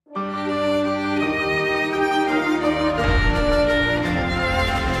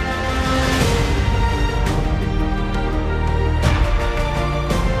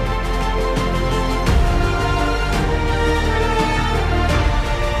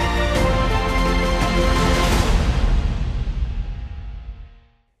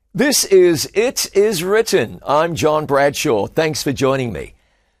This is It Is Written. I'm John Bradshaw. Thanks for joining me.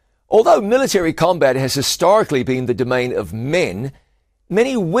 Although military combat has historically been the domain of men,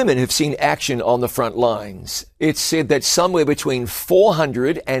 many women have seen action on the front lines. It's said that somewhere between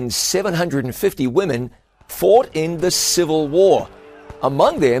 400 and 750 women fought in the Civil War.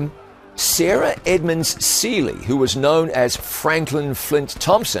 Among them, Sarah Edmonds Seeley, who was known as Franklin Flint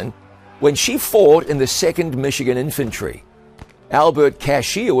Thompson, when she fought in the 2nd Michigan Infantry. Albert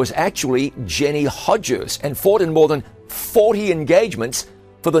Cashier was actually Jenny Hodges and fought in more than 40 engagements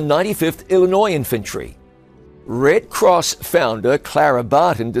for the 95th Illinois Infantry. Red Cross founder Clara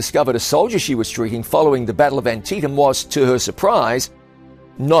Barton discovered a soldier she was treating following the Battle of Antietam was, to her surprise,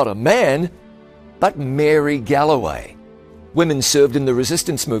 not a man, but Mary Galloway. Women served in the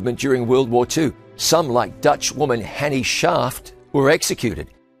resistance movement during World War II. Some, like Dutch woman Hannie Schaft, were executed.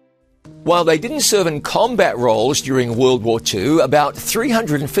 While they didn't serve in combat roles during World War II, about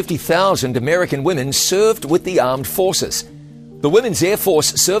 350,000 American women served with the armed forces. The Women's Air Force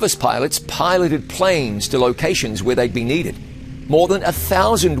service pilots piloted planes to locations where they'd be needed. More than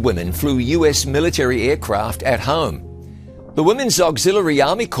 1,000 women flew U.S. military aircraft at home. The Women's Auxiliary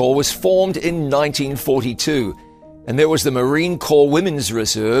Army Corps was formed in 1942, and there was the Marine Corps Women's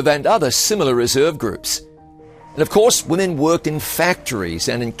Reserve and other similar reserve groups. And of course, women worked in factories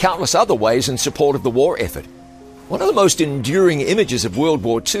and in countless other ways in support of the war effort. One of the most enduring images of World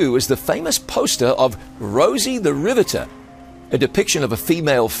War II is the famous poster of Rosie the Riveter, a depiction of a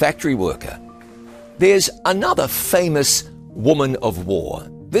female factory worker. There's another famous woman of war.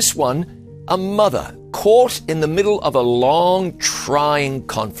 This one, a mother caught in the middle of a long, trying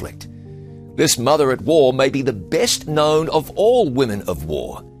conflict. This mother at war may be the best known of all women of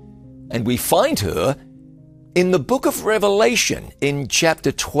war. And we find her in the book of Revelation in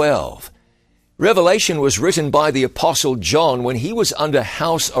chapter 12. Revelation was written by the Apostle John when he was under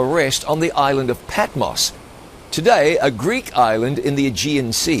house arrest on the island of Patmos, today a Greek island in the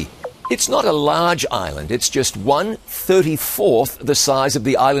Aegean Sea. It's not a large island, it's just 1/34th the size of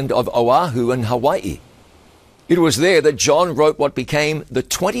the island of Oahu in Hawaii. It was there that John wrote what became the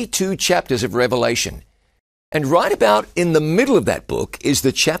 22 chapters of Revelation. And right about in the middle of that book is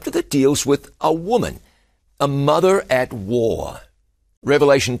the chapter that deals with a woman, a mother at war.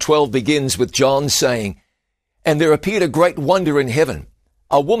 Revelation 12 begins with John saying, "And there appeared a great wonder in heaven,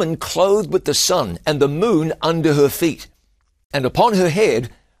 a woman clothed with the sun and the moon under her feet, and upon her head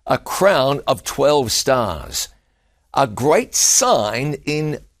a crown of 12 stars, a great sign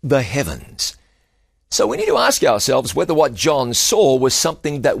in the heavens." So we need to ask ourselves whether what John saw was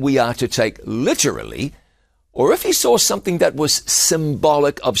something that we are to take literally, or if he saw something that was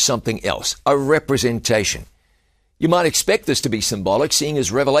symbolic of something else, a representation. You might expect this to be symbolic, seeing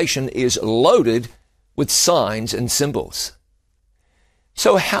as Revelation is loaded with signs and symbols.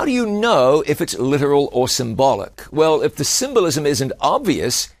 So how do you know if it's literal or symbolic? Well, if the symbolism isn't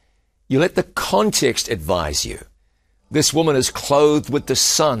obvious, you let the context advise you. This woman is clothed with the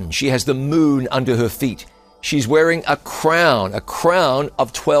sun. She has the moon under her feet. She's wearing a crown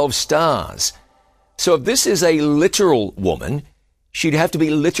of 12 stars. So if this is a literal woman, she'd have to be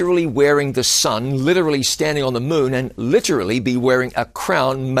literally wearing the sun, literally standing on the moon, and literally be wearing a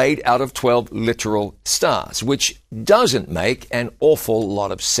crown made out of 12 literal stars, which doesn't make an awful lot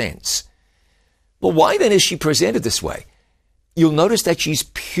of sense. Well, why then is she presented this way? You'll notice that she's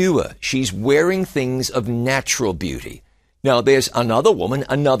pure. She's wearing things of natural beauty. Now, there's another woman,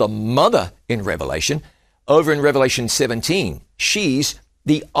 another mother in Revelation. Over in Revelation 17, she's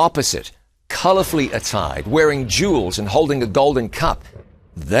the opposite, colorfully attired, wearing jewels and holding a golden cup.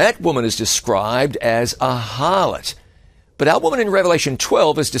 That woman is described as a harlot. But our woman in Revelation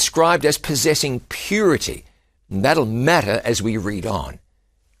 12 is described as possessing purity. And that'll matter as we read on.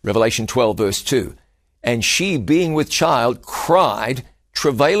 Revelation 12, verse 2. "And she, being with child, cried,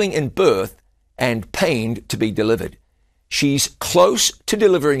 travailing in birth, and pained to be delivered." She's close to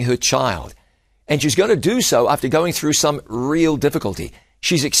delivering her child. And she's going to do so after going through some real difficulty.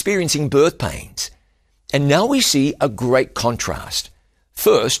 She's experiencing birth pains. And now we see a great contrast.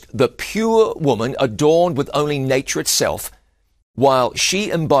 First, the pure woman adorned with only nature itself, while she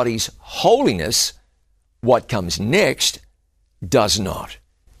embodies holiness, what comes next does not.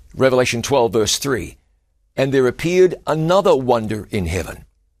 Revelation 12, verse 3, "And there appeared another wonder in heaven.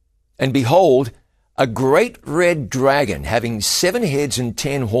 And behold, a great red dragon having 7 heads and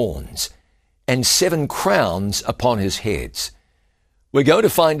 10 horns, and 7 crowns upon his heads." We're going to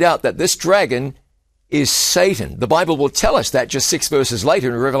find out that this dragon is Satan. The Bible will tell us that just 6 verses later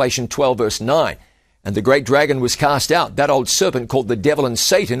in Revelation 12, verse 9. "And the great dragon was cast out, that old serpent called the devil and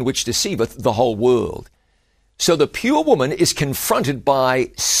Satan, which deceiveth the whole world." So the pure woman is confronted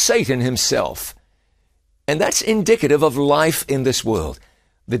by Satan himself. And that's indicative of life in this world.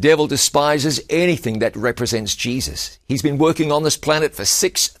 The devil despises anything that represents Jesus. He's been working on this planet for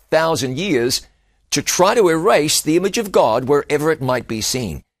 6,000 years to try to erase the image of God wherever it might be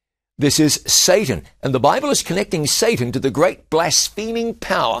seen. This is Satan, and the Bible is connecting Satan to the great blaspheming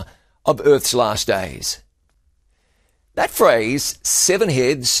power of earth's last days. That phrase, 7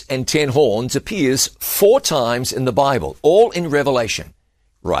 heads and 10 horns, appears 4 times in the Bible, all in Revelation.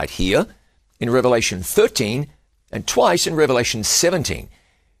 Right here, in Revelation 13, and twice in Revelation 17.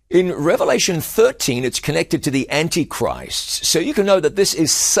 In Revelation 13, it's connected to the Antichrist, so you can know that this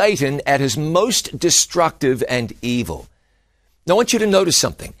is Satan at his most destructive and evil. Now, I want you to notice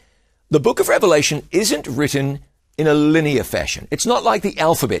something. The book of Revelation isn't written in a linear fashion. It's not like the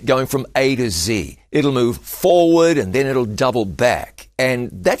alphabet going from A to Z. It'll move forward and then it'll double back. And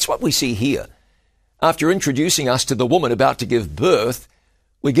that's what we see here. After introducing us to the woman about to give birth,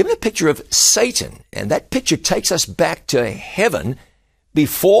 we're given a picture of Satan, and that picture takes us back to heaven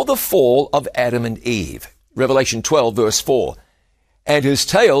before the fall of Adam and Eve. Revelation 12, verse 4. And his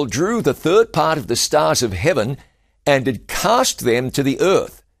tail drew the third part of the stars of heaven and did cast them to the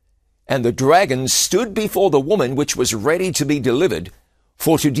earth. And the dragon stood before the woman which was ready to be delivered,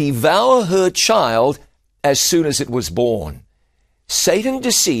 for to devour her child as soon as it was born. Satan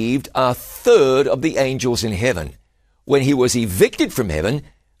deceived a third of the angels in heaven. When he was evicted from heaven,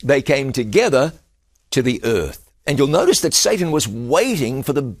 they came together to the earth. And you'll notice that Satan was waiting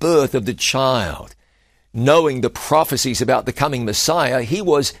for the birth of the child. Knowing the prophecies about the coming Messiah, he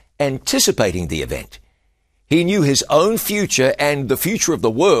was anticipating the event. He knew his own future and the future of the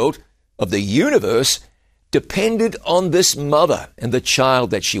world, of the universe, depended on this mother and the child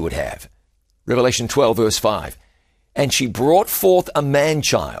that she would have. Revelation 12, verse 5. And she brought forth a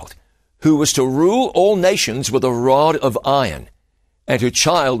man-child, who was to rule all nations with a rod of iron. And her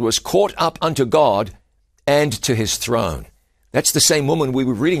child was caught up unto God and to his throne. That's the same woman we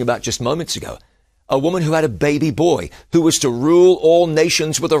were reading about just moments ago. A woman who had a baby boy, who was to rule all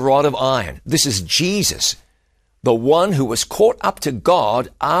nations with a rod of iron. This is Jesus, the one who was caught up to God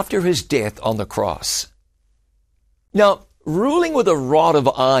after his death on the cross. Now, ruling with a rod of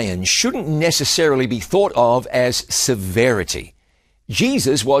iron shouldn't necessarily be thought of as severity.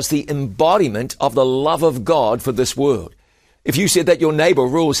 Jesus was the embodiment of the love of God for this world. If you said that your neighbor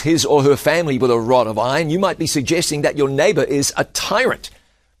rules his or her family with a rod of iron, you might be suggesting that your neighbor is a tyrant.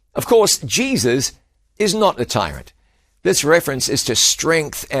 Of course, Jesus is not a tyrant. This reference is to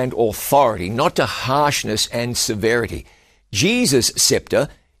strength and authority, not to harshness and severity. Jesus' scepter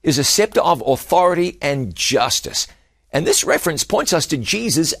is a scepter of authority and justice. And this reference points us to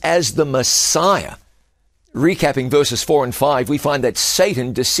Jesus as the Messiah. Recapping verses 4 and 5, we find that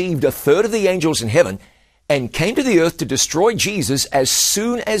Satan deceived a third of the angels in heaven and came to the earth to destroy Jesus as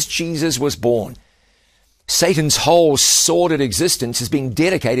soon as Jesus was born. Satan's whole sordid existence is being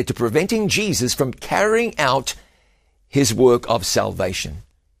dedicated to preventing Jesus from carrying out his work of salvation.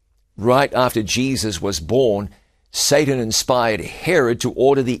 Right after Jesus was born, Satan inspired Herod to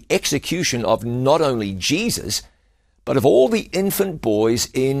order the execution of not only Jesus, but of all the infant boys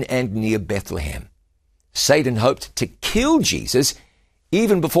in and near Bethlehem. Satan hoped to kill Jesus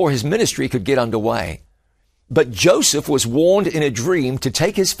even before his ministry could get underway. But Joseph was warned in a dream to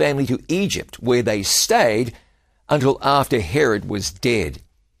take his family to Egypt, where they stayed until after Herod was dead.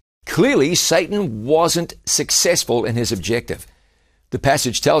 Clearly, Satan wasn't successful in his objective. The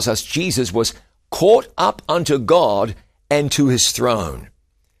passage tells us Jesus was caught up unto God and to his throne.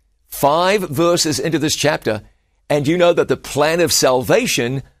 5 verses into this chapter, and you know that the plan of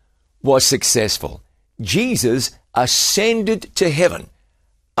salvation was successful. Jesus ascended to heaven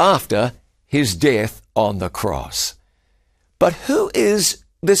after his death on the cross. But who is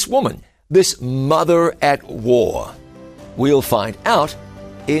this woman, this mother at war? We'll find out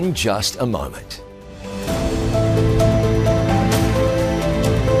in just a moment.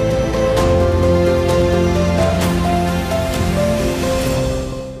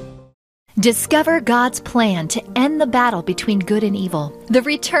 Discover God's plan to end the battle between good and evil. The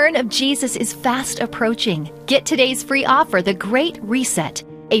return of Jesus is fast approaching. Get today's free offer, The Great Reset,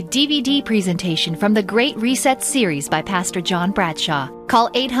 a DVD presentation from the Great Reset series by Pastor John Bradshaw.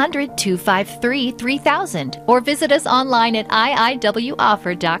 Call 800-253-3000 or visit us online at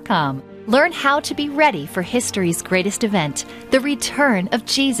iiwoffer.com. Learn how to be ready for history's greatest event, the return of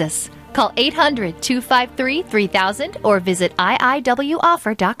Jesus. Call 800-253-3000 or visit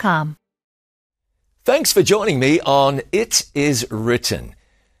iiwoffer.com. Thanks for joining me on It Is Written.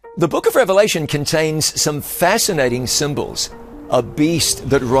 The book of Revelation contains some fascinating symbols. A beast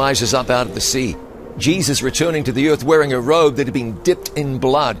that rises up out of the sea, Jesus returning to the earth wearing a robe that had been dipped in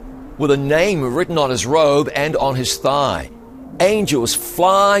blood, with a name written on his robe and on his thigh. Angels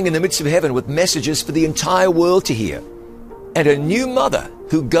flying in the midst of heaven with messages for the entire world to hear. And a new mother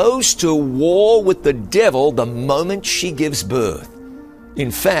who goes to war with the devil the moment she gives birth.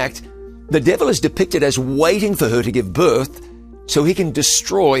 In fact, the devil is depicted as waiting for her to give birth so he can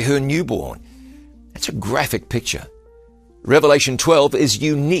destroy her newborn. That's a graphic picture. Revelation 12 is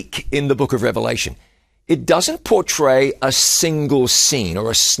unique in the book of Revelation. It doesn't portray a single scene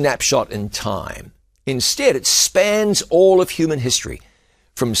or a snapshot in time. Instead, it spans all of human history,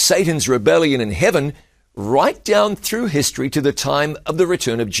 from Satan's rebellion in heaven right down through history to the time of the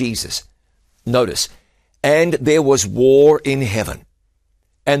return of Jesus. Notice, and there was war in heaven,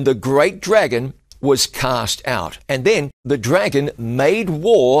 and the great dragon was cast out. And then the dragon made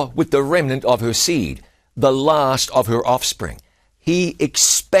war with the remnant of her seed, the last of her offspring. He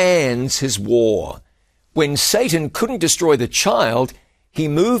expands his war. When Satan couldn't destroy the child, he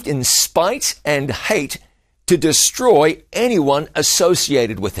moved in spite and hate to destroy anyone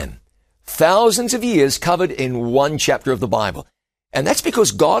associated with him. Thousands of years covered in one chapter of the Bible. And that's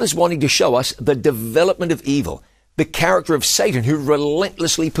because God is wanting to show us the development of evil, the character of Satan who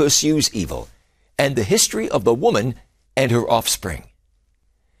relentlessly pursues evil, and the history of the woman and her offspring.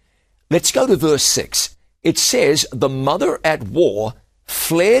 Let's go to verse 6. It says, "The mother at war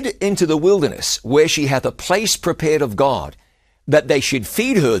fled into the wilderness, where she hath a place prepared of God, that they should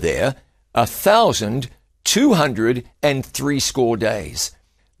feed her there 1,260 days."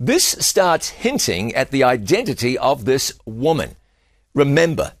 This starts hinting at the identity of this woman.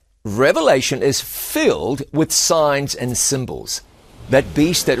 Remember, Revelation is filled with signs and symbols. That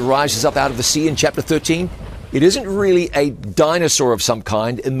beast that rises up out of the sea in chapter 13, it isn't really a dinosaur of some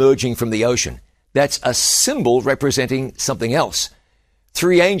kind emerging from the ocean. That's a symbol representing something else.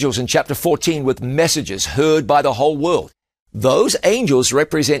 3 angels in chapter 14 with messages heard by the whole world. Those angels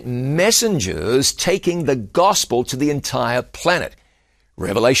represent messengers taking the gospel to the entire planet.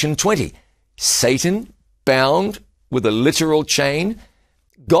 Revelation 20, Satan bound with a literal chain.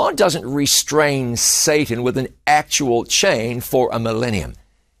 God doesn't restrain Satan with an actual chain for a millennium.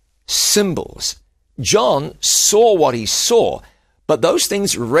 Symbols. John saw what he saw, but those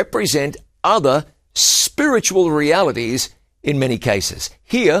things represent other spiritual realities in many cases.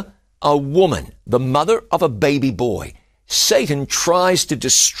 Here, a woman, the mother of a baby boy. Satan tries to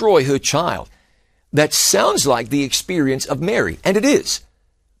destroy her child. That sounds like the experience of Mary, and it is.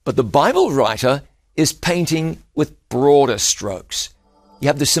 But the Bible writer is painting with broader strokes. You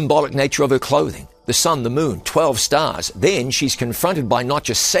have the symbolic nature of her clothing, the sun, the moon, 12 stars. Then she's confronted by not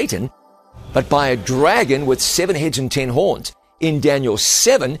just Satan, but by a dragon with 7 heads and 10 horns. In Daniel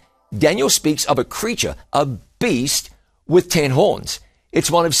 7, Daniel speaks of a creature, a beast with 10 horns.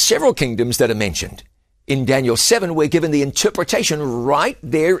 It's one of several kingdoms that are mentioned. In Daniel 7, we're given the interpretation right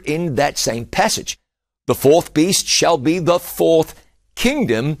there in that same passage. The 4th beast shall be the 4th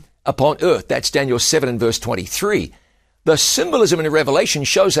kingdom upon earth. That's Daniel 7 and verse 23. The symbolism in Revelation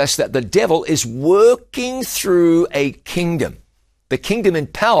shows us that the devil is working through a kingdom. The kingdom in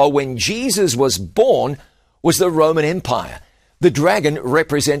power when Jesus was born was the Roman Empire. The dragon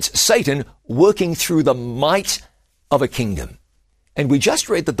represents Satan working through the might of a kingdom. And we just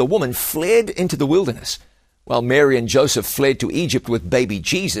read that the woman fled into the wilderness. While Mary and Joseph fled to Egypt with baby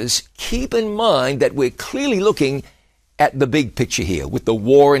Jesus, keep in mind that we're clearly looking at the big picture here with the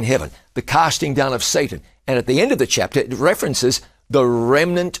war in heaven, the casting down of Satan. And at the end of the chapter, it references the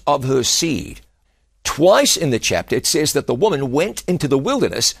remnant of her seed. Twice in the chapter, it says that the woman went into the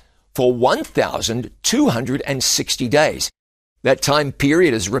wilderness for 1,260 days. That time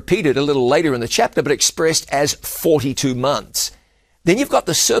period is repeated a little later in the chapter, but expressed as 42 months. Then you've got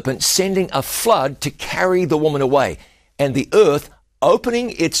the serpent sending a flood to carry the woman away, and the earth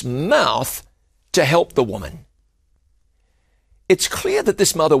opening its mouth to help the woman. It's clear that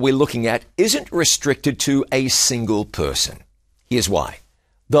this mother we're looking at isn't restricted to a single person. Here's why.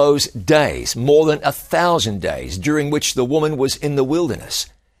 Those days, more than 1,000 days, during which the woman was in the wilderness,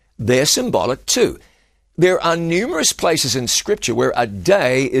 they're symbolic too. There are numerous places in Scripture where a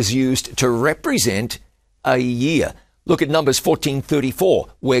day is used to represent a year. Look at Numbers 14:34,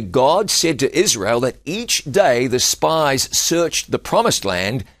 where God said to Israel that each day the spies searched the promised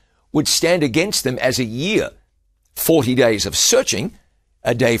land would stand against them as a year. 40 days of searching,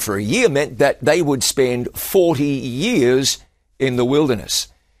 a day for a year, meant that they would spend 40 years in the wilderness.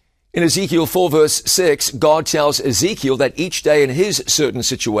 In Ezekiel 4 verse 6, God tells Ezekiel that each day in his certain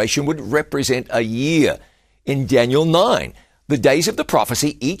situation would represent a year. In Daniel 9, the days of the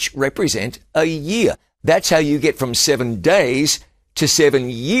prophecy each represent a year. That's how you get from 7 days to 7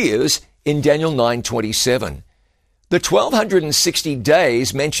 years in Daniel 9:27. The 1260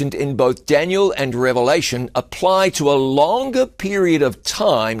 days mentioned in both Daniel and Revelation apply to a longer period of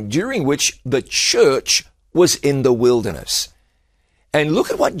time during which the church was in the wilderness. And look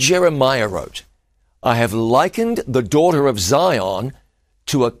at what Jeremiah wrote. I have likened the daughter of Zion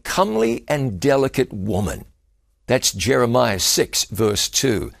to a comely and delicate woman. That's Jeremiah 6, verse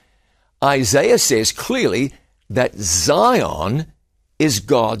 2. Isaiah says clearly that Zion is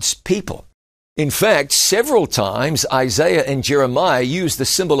God's people. In fact, several times Isaiah and Jeremiah use the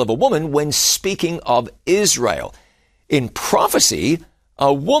symbol of a woman when speaking of Israel. In prophecy,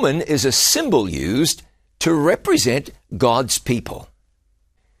 a woman is a symbol used to represent God's people.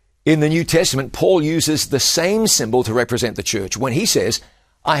 In the New Testament, Paul uses the same symbol to represent the church when he says,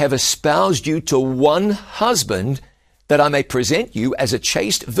 I have espoused you to one husband that I may present you as a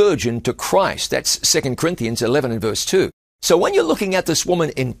chaste virgin to Christ. That's 2 Corinthians 11 and verse 2. So when you're looking at this woman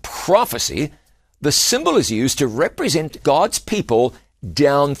in prophecy, the symbol is used to represent God's people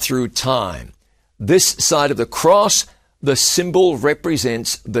down through time. This side of the cross, the symbol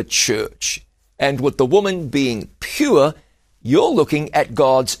represents the church. And with the woman being pure, you're looking at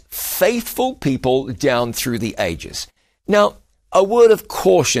God's faithful people down through the ages. Now, a word of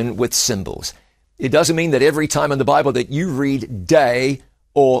caution with symbols. It doesn't mean that every time in the Bible that you read day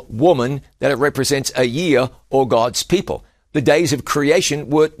or woman that it represents a year or God's people. The days of creation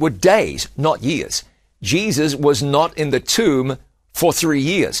were days, not years. Jesus was not in the tomb for 3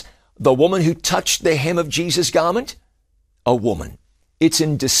 years. The woman who touched the hem of Jesus' garment? A woman. It's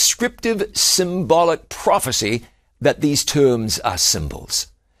in descriptive symbolic prophecy that these terms are symbols.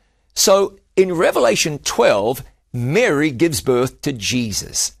 So in Revelation 12, Mary gives birth to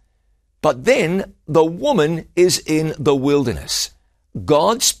Jesus. But then the woman is in the wilderness.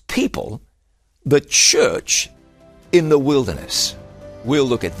 God's people, the church, in the wilderness. We'll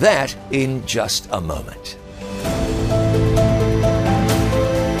look at that in just a moment.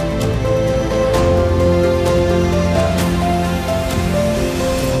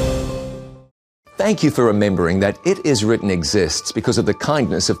 Thank you for remembering that It Is Written exists because of the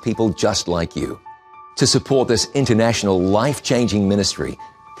kindness of people just like you. To support this international life-changing ministry,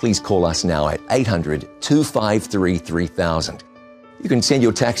 please call us now at 800-253-3000. You can send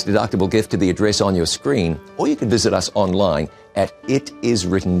your tax-deductible gift to the address on your screen, or you can visit us online at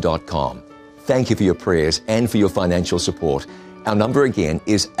itiswritten.com. Thank you for your prayers and for your financial support. Our number again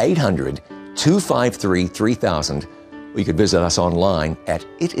is 800-253-3000, or you can visit us online at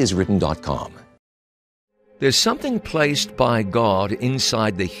itiswritten.com. There's something placed by God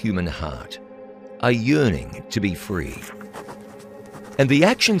inside the human heart, a yearning to be free. And the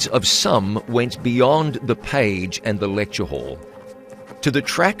actions of some went beyond the page and the lecture hall to the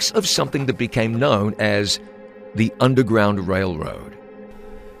tracks of something that became known as the Underground Railroad.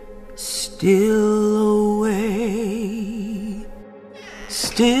 Still away,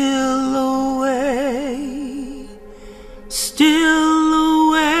 still away, still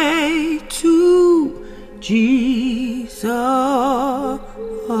away to Jesus,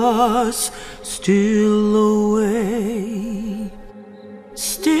 still away,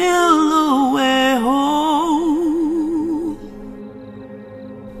 still away home.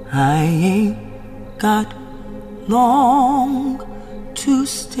 I ain't got long to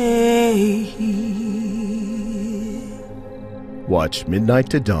stay here. Watch Midnight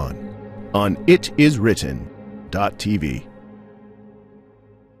to Dawn on itiswritten.tv.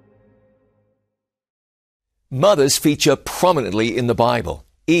 Mothers feature prominently in the Bible.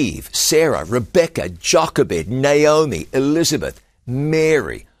 Eve, Sarah, Rebecca, Jochebed, Naomi, Elizabeth,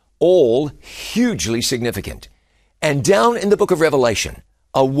 Mary, all hugely significant. And down in the book of Revelation,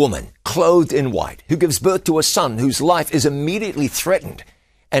 a woman clothed in white who gives birth to a son whose life is immediately threatened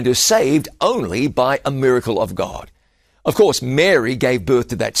and is saved only by a miracle of God. Of course, Mary gave birth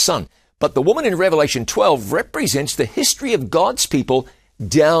to that son, but the woman in Revelation 12 represents the history of God's people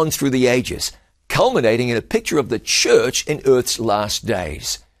down through the ages, culminating in a picture of the church in earth's last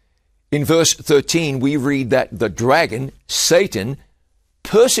days. In verse 13, we read that the dragon, Satan,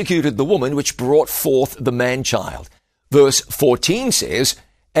 persecuted the woman which brought forth the man-child. Verse 14 says,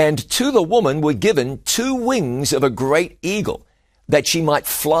 and to the woman were given 2 wings of a great eagle, that she might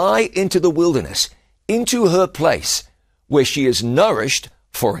fly into the wilderness, into her place, where she is nourished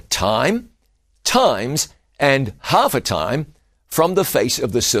for a time, times, and half a time from the face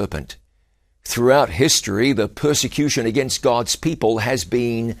of the serpent. Throughout history, the persecution against God's people has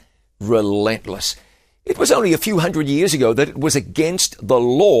been relentless. It was only a few hundred years ago that it was against the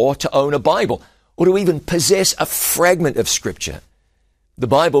law to own a Bible or to even possess a fragment of Scripture. The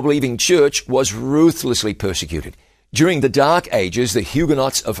Bible-believing church was ruthlessly persecuted. During the Dark Ages, the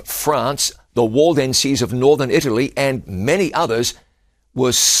Huguenots of France, the Waldenses of northern Italy, and many others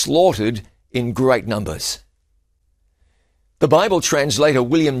were slaughtered in great numbers. The Bible translator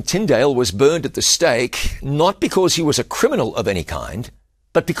William Tyndale was burned at the stake, not because he was a criminal of any kind,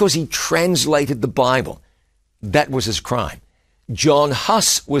 but because he translated the Bible. That was his crime. John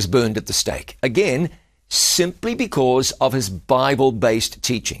Huss was burned at the stake, again, simply because of his Bible-based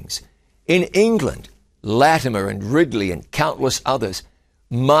teachings. In England, Latimer and Ridley and countless others,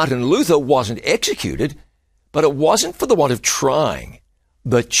 Martin Luther wasn't executed, but it wasn't for the want of trying.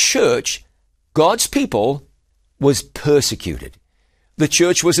 The church, God's people, was persecuted. The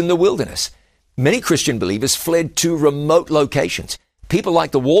church was in the wilderness. Many Christian believers fled to remote locations. People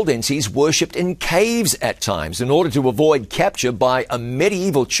like the Waldenses worshipped in caves at times in order to avoid capture by a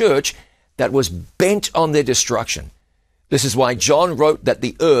medieval church that was bent on their destruction. This is why John wrote that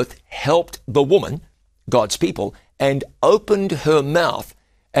the earth helped the woman, God's people, and opened her mouth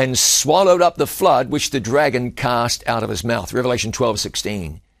and swallowed up the flood which the dragon cast out of his mouth. Revelation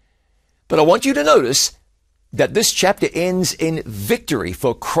 12:16. But I want you to notice that this chapter ends in victory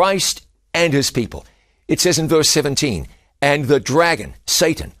for Christ and his people. It says in verse 17, "And the dragon,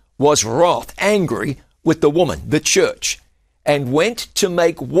 Satan, was wroth, angry with the woman, the church, and went to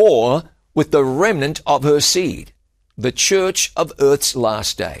make war with the remnant of her seed, the church of earth's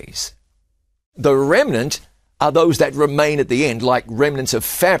last days." The remnant are those that remain at the end, like remnants of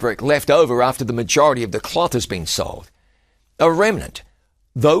fabric left over after the majority of the cloth has been sold. A remnant,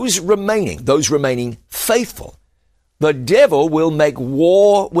 those remaining faithful. The devil will make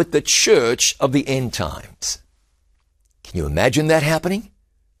war with the church of the end times. Can you imagine that happening?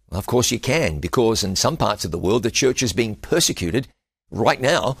 Well, of course you can, because in some parts of the world, the church is being persecuted right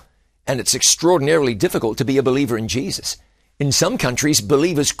now, and it's extraordinarily difficult to be a believer in Jesus. In some countries,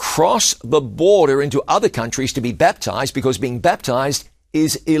 believers cross the border into other countries to be baptized because being baptized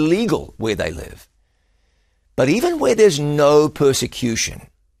is illegal where they live. But even where there's no persecution,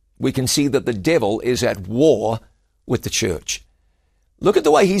 we can see that the devil is at war with the church. Look at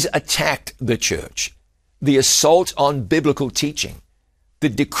the way he's attacked the church. The assault on biblical teaching, the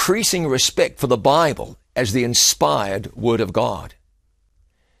decreasing respect for the Bible as the inspired Word of God.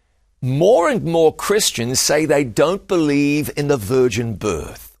 More and more Christians say they don't believe in the virgin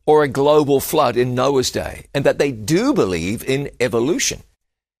birth or a global flood in Noah's day, and that they do believe in evolution.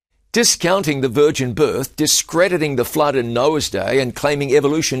 Discounting the virgin birth, discrediting the flood in Noah's day, and claiming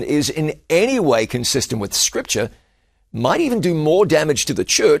evolution is in any way consistent with Scripture might even do more damage to the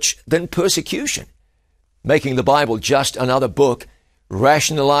church than persecution. Making the Bible just another book,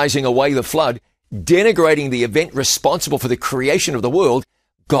 rationalizing away the flood, denigrating the event responsible for the creation of the world,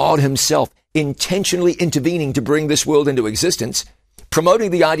 God himself intentionally intervening to bring this world into existence,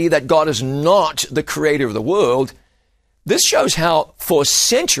 promoting the idea that God is not the creator of the world. This shows how, for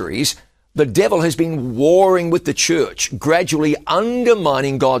centuries, the devil has been warring with the church, gradually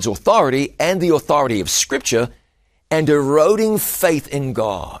undermining God's authority and the authority of Scripture, and eroding faith in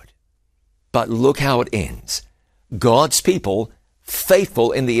God. But look how it ends. God's people,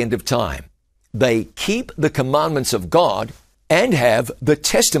 faithful in the end of time. They keep the commandments of God and have the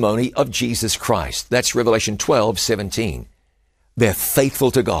testimony of Jesus Christ. That's Revelation 12:17. They're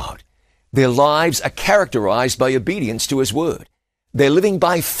faithful to God. Their lives are characterized by obedience to His Word. They're living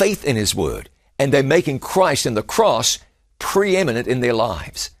by faith in His Word, and they're making Christ and the cross preeminent in their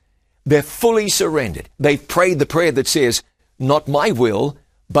lives. They're fully surrendered. They've prayed the prayer that says, "Not my will,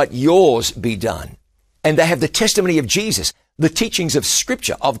 but yours be done." And they have the testimony of Jesus, the teachings of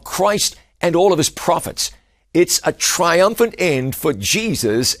Scripture, of Christ and all of His prophets. It's a triumphant end for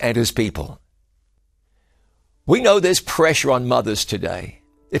Jesus and His people. We know there's pressure on mothers today.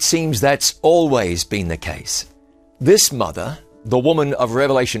 It seems that's always been the case. This mother, the woman of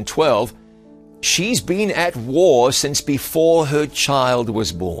Revelation 12, she's been at war since before her child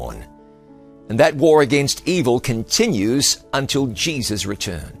was born. And that war against evil continues until Jesus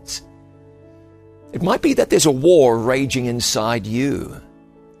returns. It might be that there's a war raging inside you.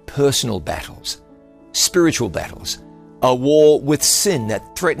 Personal battles, spiritual battles, a war with sin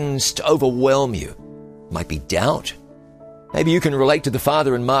that threatens to overwhelm you. It might be doubt. Maybe you can relate to the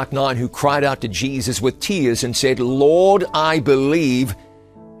father in Mark 9 who cried out to Jesus with tears and said, "Lord, I believe,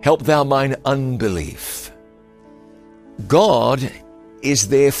 help thou mine unbelief." God is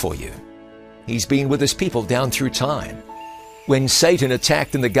there for you. He's been with His people down through time. When Satan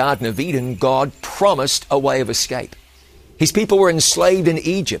attacked in the Garden of Eden, God promised a way of escape. His people were enslaved in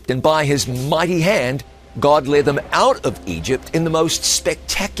Egypt, and by His mighty hand, God led them out of Egypt in the most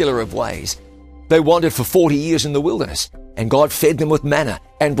spectacular of ways. They wandered for 40 years in the wilderness, and God fed them with manna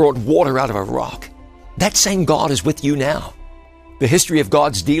and brought water out of a rock. That same God is with you now. The history of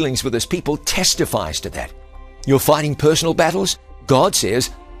God's dealings with His people testifies to that. You're fighting personal battles. God says,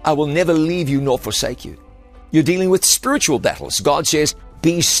 I will never leave you nor forsake you. You're dealing with spiritual battles. God says,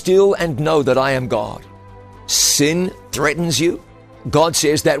 be still and know that I am God. Sin threatens you. God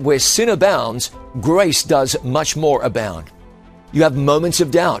says that where sin abounds, grace does much more abound. You have moments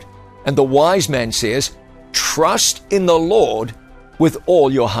of doubt. And the wise man says, trust in the Lord with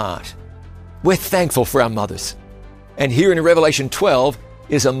all your heart. We're thankful for our mothers. And here in Revelation 12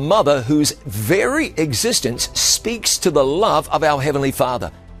 is a mother whose very existence speaks to the love of our Heavenly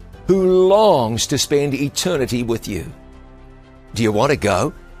Father, who longs to spend eternity with you. Do you want to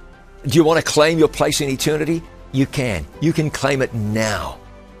go? Do you want to claim your place in eternity? You can. You can claim it now.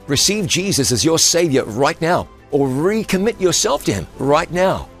 Receive Jesus as your Savior right now, or recommit yourself to Him right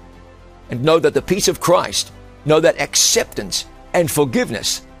now. And know that the peace of Christ, know that acceptance and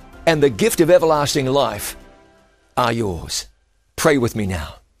forgiveness and the gift of everlasting life are yours. Pray with me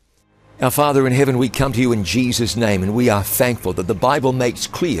now. Our Father in heaven, we come to you in Jesus' name, and we are thankful that the Bible makes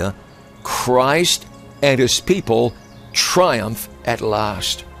clear Christ and His people triumph at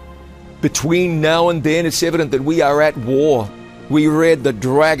last. Between now and then, it's evident that we are at war. We read the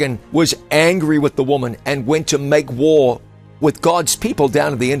dragon was angry with the woman and went to make war with God's people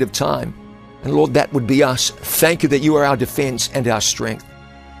down at the end of time. And Lord, that would be us. Thank you that you are our defense and our strength.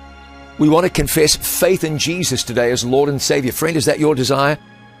 We want to confess faith in Jesus today as Lord and Savior. Friend, is that your desire?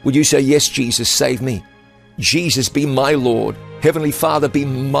 Would you say, yes, Jesus, save me? Jesus, be my Lord. Heavenly Father, be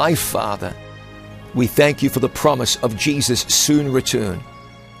my Father. We thank you for the promise of Jesus' soon return.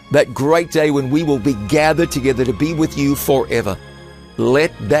 That great day when we will be gathered together to be with you forever.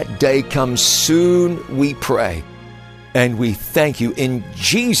 Let that day come soon, we pray. And we thank you in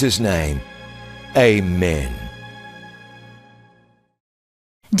Jesus' name. Amen.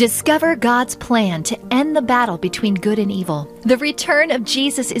 Discover God's plan to end the battle between good and evil. The return of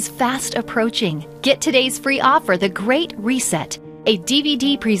Jesus is fast approaching. Get today's free offer, The Great Reset, a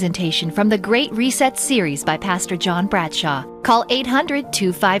DVD presentation from the Great Reset series by Pastor John Bradshaw. Call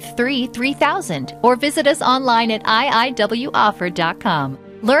 800-253-3000 or visit us online at iiwoffer.com.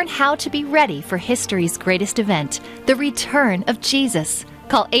 Learn how to be ready for history's greatest event, the return of Jesus.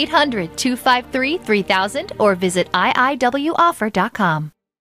 Call 800-253-3000 or visit iiwoffer.com.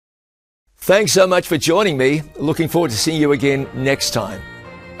 Thanks so much for joining me. Looking forward to seeing you again next time.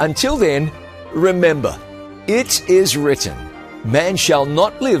 Until then, remember, it is written, man shall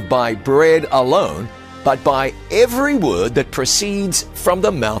not live by bread alone, but by every word that proceeds from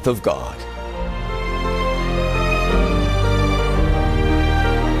the mouth of God.